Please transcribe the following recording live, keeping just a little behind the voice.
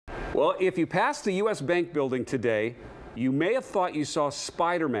Well, if you passed the U.S. Bank building today, you may have thought you saw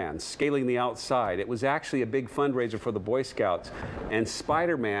Spider-Man scaling the outside. It was actually a big fundraiser for the Boy Scouts, and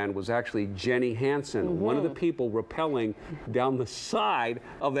Spider-Man was actually Jenny Hansson, one of the people rappelling down the side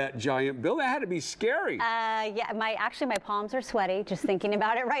of that giant building. That had to be scary. Yeah, actually my palms are sweaty just thinking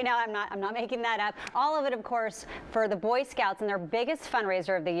about it right now. I'm not making that up. All of it, of course, for the Boy Scouts and their biggest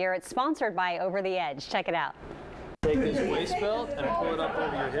fundraiser of the year. It's sponsored by Over the Edge. Check it out. Take this waist belt and pull it up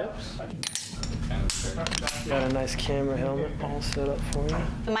over your hips. Got a nice camera helmet all set up for you.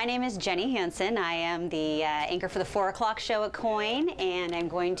 My name is Jenny Hansson. I am the anchor for the 4 o'clock show at KOIN, and I'm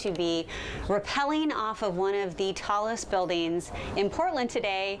going to be rappelling off of one of the tallest buildings in Portland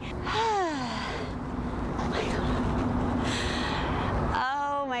today.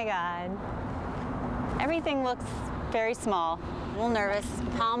 Oh my God. Everything looks very small. A little nervous.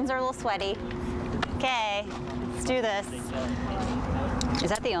 Palms are a little sweaty. Okay, let's do this. Is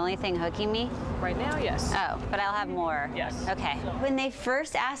that the only thing hooking me? Right now, yes. Oh, but I'll have more. Yes. Okay. When they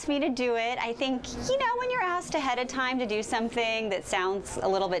first asked me to do it, I think, you know, when you're asked ahead of time to do something that sounds a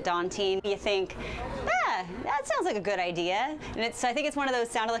little bit daunting, you think, that sounds like a good idea. And so I think it's one of those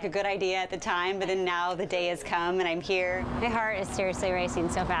sounded like a good idea at the time, but then now the day has come and I'm here. My heart is seriously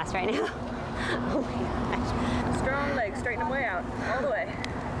racing so fast right now. Oh my gosh. Strong legs, straighten them way out, all the way.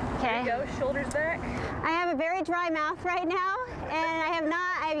 Okay. There you go, shoulders back. I have a very dry mouth right now, and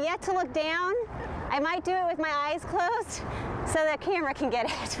I have yet to look down. I might do it with my eyes closed so the camera can get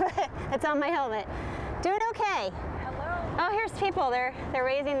it, but it's on my helmet. Doing okay. Hello. Oh, here's people. They're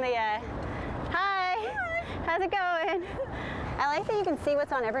raising the, hi. How's it going? I like that you can see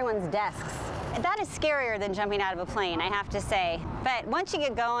what's on everyone's desks. That is scarier than jumping out of a plane, I have to say. But once you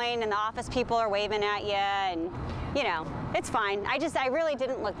get going and the office people are waving at you and, you know, it's fine. I really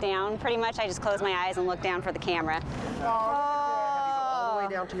didn't look down, pretty much. I just closed my eyes and looked down for the camera. Oh. All the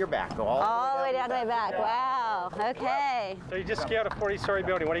way down to your back. Go all the way down to my back. Wow, okay. So you just scaled a 40-story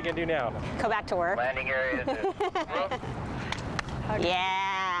building. What are you going to do now? Go back to work. Landing area.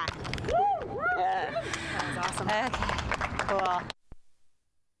 Yeah. That was awesome. Okay, cool.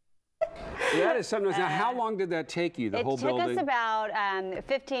 That is something. Now, how long did that take you, the whole building? It took us about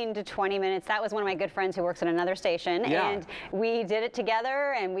 15 to 20 minutes. That was one of my good friends who works at another station. Yeah. And we did it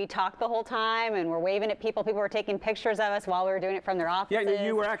together, and we talked the whole time, and we're waving at people. People were taking pictures of us while we were doing it from their offices. Yeah,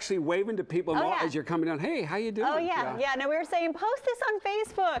 you were actually waving to people as you're coming down. Hey, how you doing? Oh, yeah. No, we were saying, post this on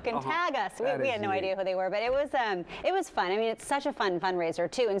Facebook and tag us. We had no idea who they were, but it was fun. I mean, it's such a fun fundraiser,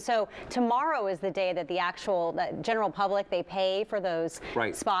 too. And so tomorrow is the day that the general public, they pay for those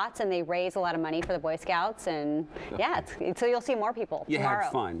spots, and they raise a lot of money for the Boy Scouts, and so you'll see more people tomorrow.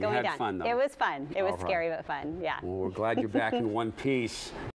 Had fun. You had fun, though. It was fun. It was scary but fun. Yeah. Well, we're glad you're back in one piece.